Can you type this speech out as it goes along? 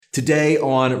Today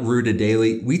on Rooted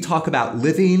Daily, we talk about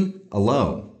living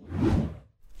alone.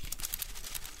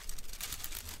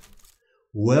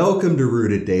 Welcome to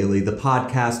Rooted Daily, the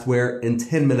podcast where in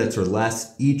 10 minutes or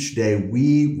less each day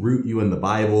we root you in the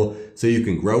Bible so you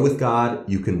can grow with God,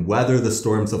 you can weather the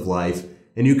storms of life,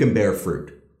 and you can bear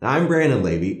fruit. I'm Brandon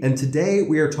Levy, and today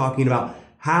we are talking about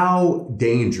how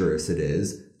dangerous it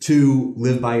is to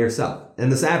live by yourself.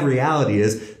 And the sad reality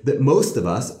is that most of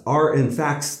us are in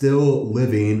fact still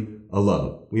living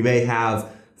alone. We may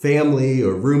have family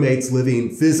or roommates living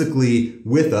physically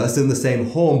with us in the same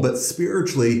home, but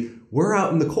spiritually, we're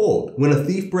out in the cold. When a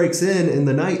thief breaks in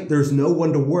the night, there's no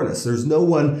one to warn us. There's no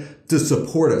one to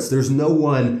support us. There's no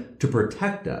one to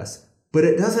protect us. But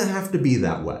it doesn't have to be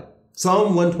that way.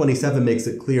 Psalm 127 makes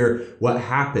it clear what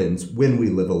happens when we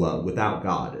live alone without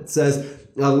God. It says,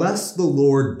 unless the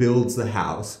Lord builds the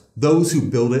house, those who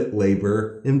build it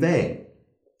labor in vain.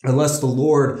 Unless the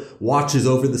Lord watches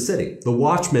over the city, the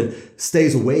watchman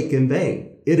stays awake in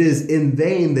vain. It is in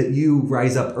vain that you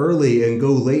rise up early and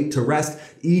go late to rest,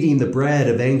 eating the bread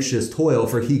of anxious toil,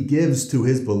 for he gives to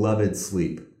his beloved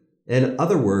sleep. In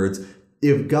other words,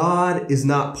 if God is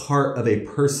not part of a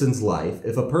person's life,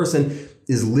 if a person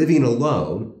is living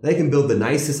alone, they can build the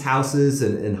nicest houses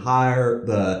and hire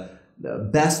the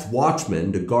best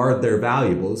watchmen to guard their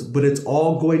valuables, but it's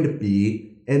all going to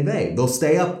be in vain. They'll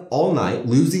stay up all night,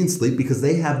 losing sleep because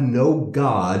they have no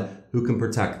God who can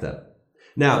protect them.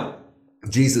 Now,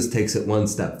 Jesus takes it one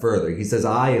step further. He says,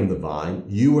 I am the vine,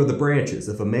 you are the branches.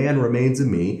 If a man remains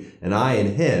in me and I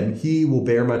in him, he will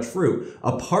bear much fruit.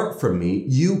 Apart from me,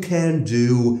 you can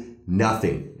do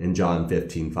nothing, in John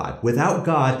 15:5. Without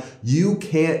God, you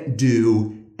can't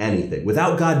do anything.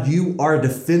 Without God, you are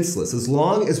defenseless. As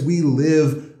long as we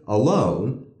live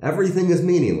alone, everything is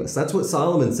meaningless. That's what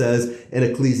Solomon says in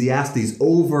Ecclesiastes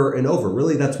over and over.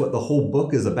 Really, that's what the whole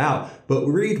book is about. But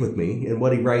read with me in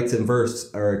what he writes in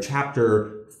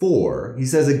chapter 4. He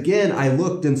says, again, I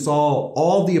looked and saw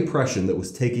all the oppression that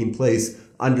was taking place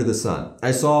under the sun.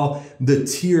 I saw the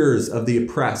tears of the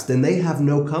oppressed, and they have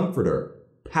no comforter.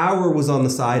 Power was on the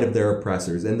side of their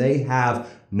oppressors, and they have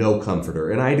no comforter.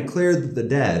 And I declared that the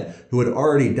dead who had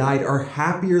already died are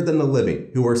happier than the living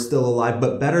who are still alive.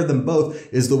 But better than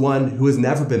both is the one who has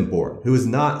never been born, who has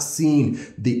not seen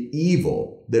the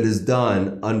evil that is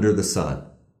done under the sun.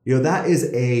 You know, that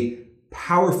is a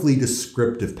powerfully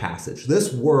descriptive passage.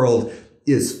 This world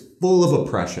is full of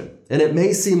oppression, and it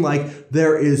may seem like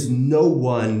there is no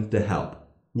one to help.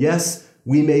 Yes,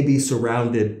 we may be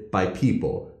surrounded by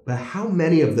people, but how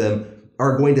many of them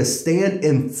are going to stand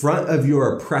in front of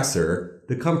your oppressor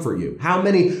to comfort you? How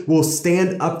many will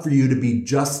stand up for you to be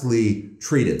justly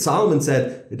treated? Solomon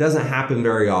said it doesn't happen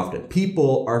very often.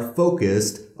 People are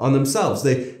focused on themselves.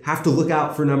 They have to look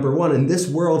out for number one. And this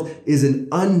world is an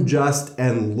unjust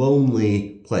and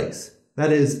lonely place.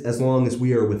 That is, as long as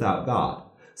we are without God.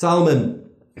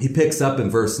 Solomon, he picks up in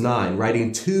verse 9,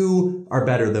 writing, two are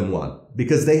better than one,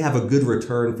 because they have a good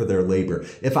return for their labor.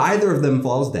 If either of them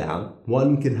falls down,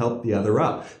 one can help the other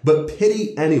up. But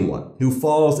pity anyone who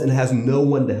falls and has no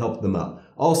one to help them up.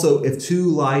 Also, if two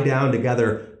lie down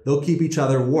together, they'll keep each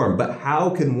other warm. But how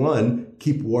can one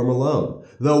keep warm alone?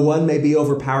 Though one may be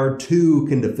overpowered, two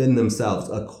can defend themselves.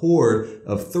 A cord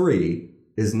of three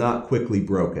is not quickly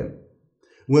broken.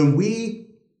 When we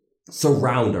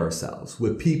surround ourselves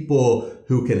with people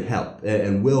who can help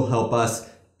and will help us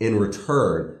in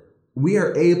return, we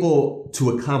are able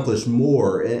to accomplish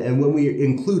more. And when we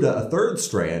include a third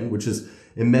strand, which is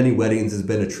in many weddings has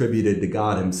been attributed to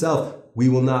God himself, we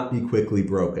will not be quickly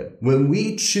broken. When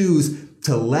we choose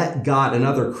to let God and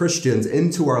other Christians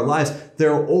into our lives,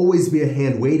 there will always be a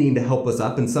hand waiting to help us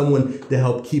up and someone to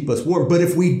help keep us warm. But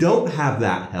if we don't have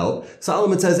that help,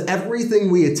 Solomon says everything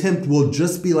we attempt will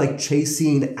just be like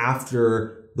chasing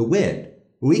after the wind.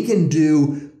 We can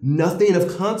do nothing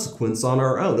of consequence on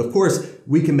our own. Of course,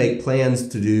 we can make plans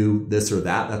to do this or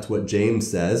that. That's what James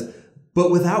says.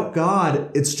 But without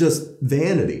God, it's just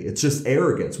vanity. It's just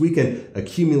arrogance. We can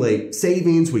accumulate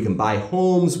savings. We can buy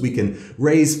homes. We can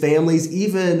raise families,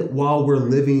 even while we're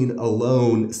living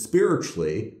alone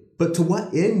spiritually. But to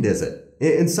what end is it?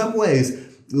 In some ways,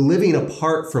 living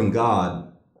apart from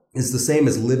God is the same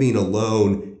as living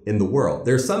alone in the world.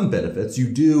 There's some benefits. You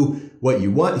do what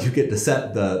you want. You get to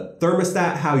set the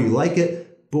thermostat how you like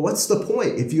it. But what's the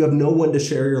point if you have no one to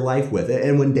share your life with?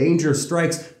 And when danger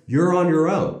strikes, you're on your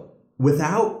own.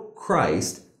 Without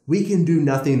Christ, we can do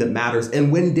nothing that matters.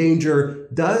 And when danger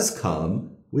does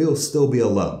come, we'll still be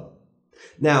alone.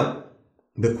 Now,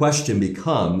 the question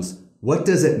becomes, what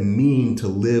does it mean to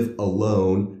live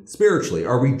alone spiritually?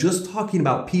 Are we just talking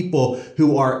about people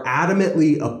who are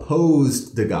adamantly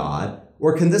opposed to God?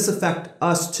 Or can this affect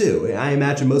us too? I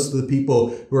imagine most of the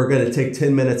people who are going to take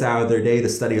 10 minutes out of their day to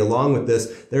study along with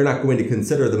this, they're not going to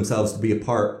consider themselves to be a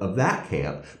part of that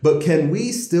camp. But can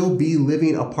we still be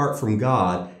living apart from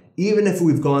God, even if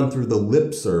we've gone through the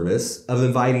lip service of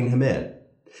inviting him in?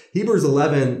 Hebrews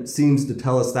 11 seems to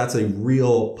tell us that's a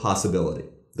real possibility.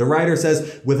 The writer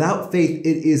says, without faith,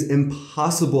 it is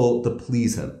impossible to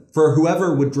please him. For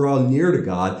whoever would draw near to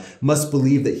God must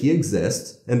believe that he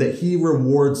exists and that he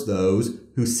rewards those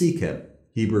who seek him.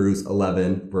 Hebrews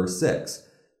 11, verse 6.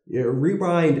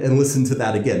 Rewind and listen to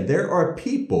that again. There are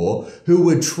people who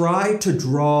would try to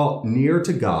draw near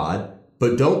to God,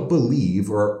 but don't believe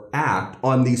or act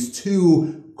on these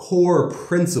two core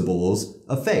principles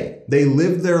of faith. They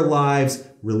live their lives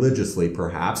religiously,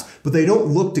 perhaps, but they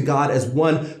don't look to God as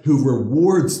one who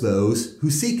rewards those who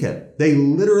seek him. They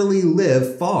literally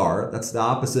live far, that's the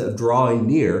opposite of drawing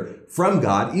near, from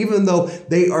God, even though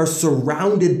they are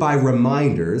surrounded by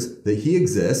reminders that he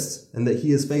exists and that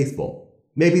he is faithful.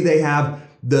 Maybe they have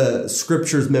the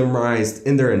scriptures memorized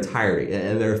in their entirety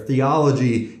and their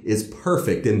theology is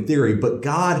perfect in theory, but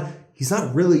God, he's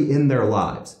not really in their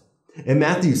lives. In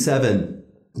Matthew 7,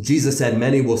 Jesus said,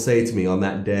 many will say to me on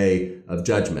that day of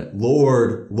judgment,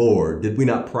 Lord, Lord, did we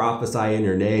not prophesy in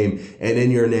your name and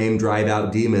in your name drive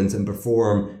out demons and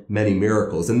perform many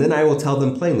miracles? And then I will tell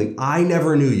them plainly, I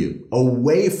never knew you.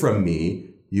 Away from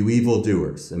me, you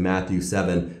evildoers. In Matthew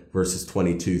 7, verses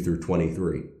 22 through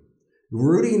 23.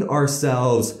 Rooting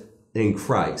ourselves in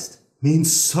Christ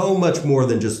means so much more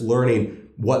than just learning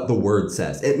what the word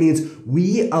says. It means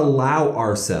we allow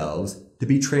ourselves to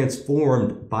be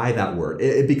transformed by that word.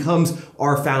 It becomes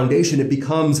our foundation. It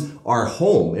becomes our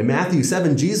home. In Matthew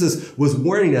 7, Jesus was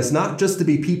warning us not just to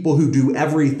be people who do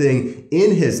everything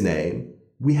in his name.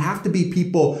 We have to be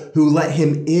people who let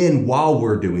him in while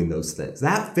we're doing those things.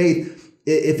 That faith,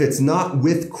 if it's not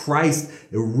with Christ,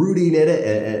 rooting in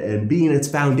it and being its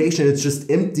foundation, it's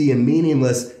just empty and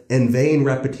meaningless and vain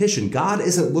repetition. God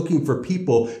isn't looking for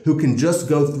people who can just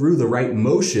go through the right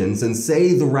motions and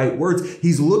say the right words.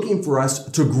 He's looking for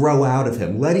us to grow out of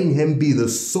him, letting him be the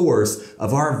source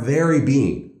of our very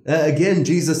being. Again,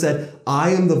 Jesus said, I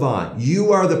am the vine,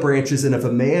 you are the branches, and if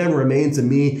a man remains in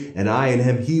me and I in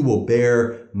him, he will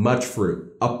bear much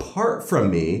fruit. Apart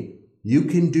from me, you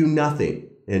can do nothing.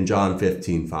 In John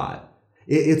 15:5.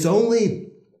 It's only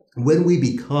when we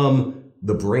become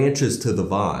the branches to the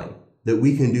vine that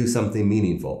we can do something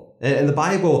meaningful. And the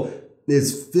Bible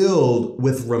is filled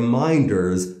with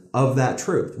reminders of that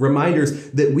truth.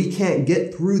 Reminders that we can't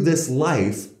get through this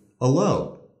life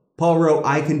alone. Paul wrote,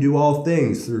 I can do all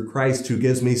things through Christ who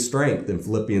gives me strength in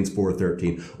Philippians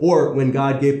 4:13. Or when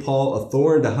God gave Paul a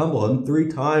thorn to humble him, 3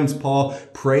 times Paul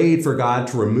prayed for God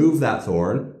to remove that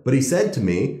thorn. But he said to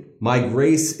me, my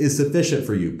grace is sufficient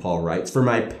for you, Paul writes, for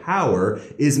my power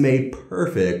is made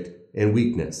perfect in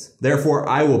weakness. Therefore,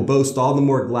 I will boast all the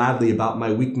more gladly about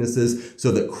my weaknesses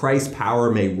so that Christ's power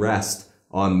may rest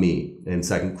on me. In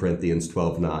 2 Corinthians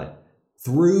 12:9.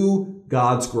 Through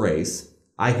God's grace,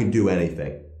 I can do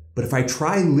anything. But if I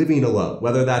try living alone,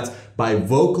 whether that's by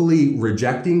vocally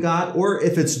rejecting God or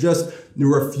if it's just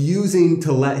refusing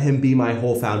to let him be my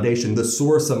whole foundation, the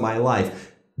source of my life,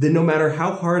 then no matter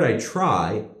how hard I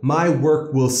try, my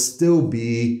work will still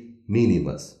be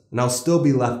meaningless and I'll still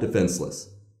be left defenseless.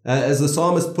 As the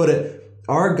psalmist put it,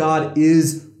 our God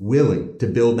is willing to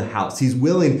build the house. He's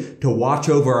willing to watch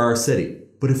over our city.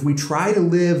 But if we try to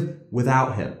live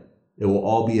without him, it will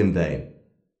all be in vain.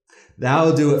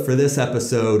 That'll do it for this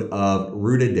episode of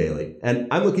Rooted Daily. And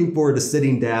I'm looking forward to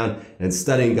sitting down and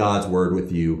studying God's word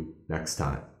with you next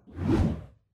time.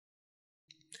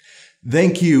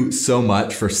 Thank you so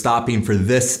much for stopping for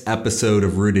this episode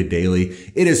of Rooted Daily.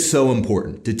 It is so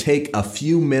important to take a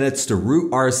few minutes to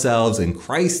root ourselves in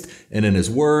Christ and in his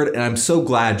word, and I'm so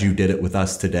glad you did it with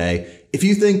us today. If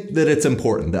you think that it's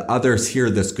important that others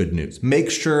hear this good news, make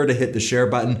sure to hit the share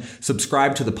button,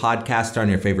 subscribe to the podcast on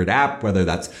your favorite app, whether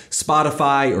that's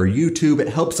Spotify or YouTube. It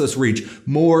helps us reach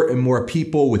more and more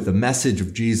people with the message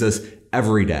of Jesus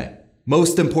every day.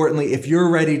 Most importantly, if you're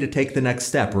ready to take the next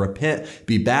step, repent,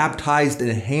 be baptized,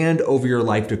 and hand over your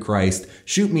life to Christ,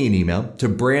 shoot me an email to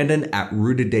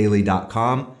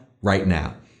brandon@rooteddaily.com right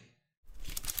now.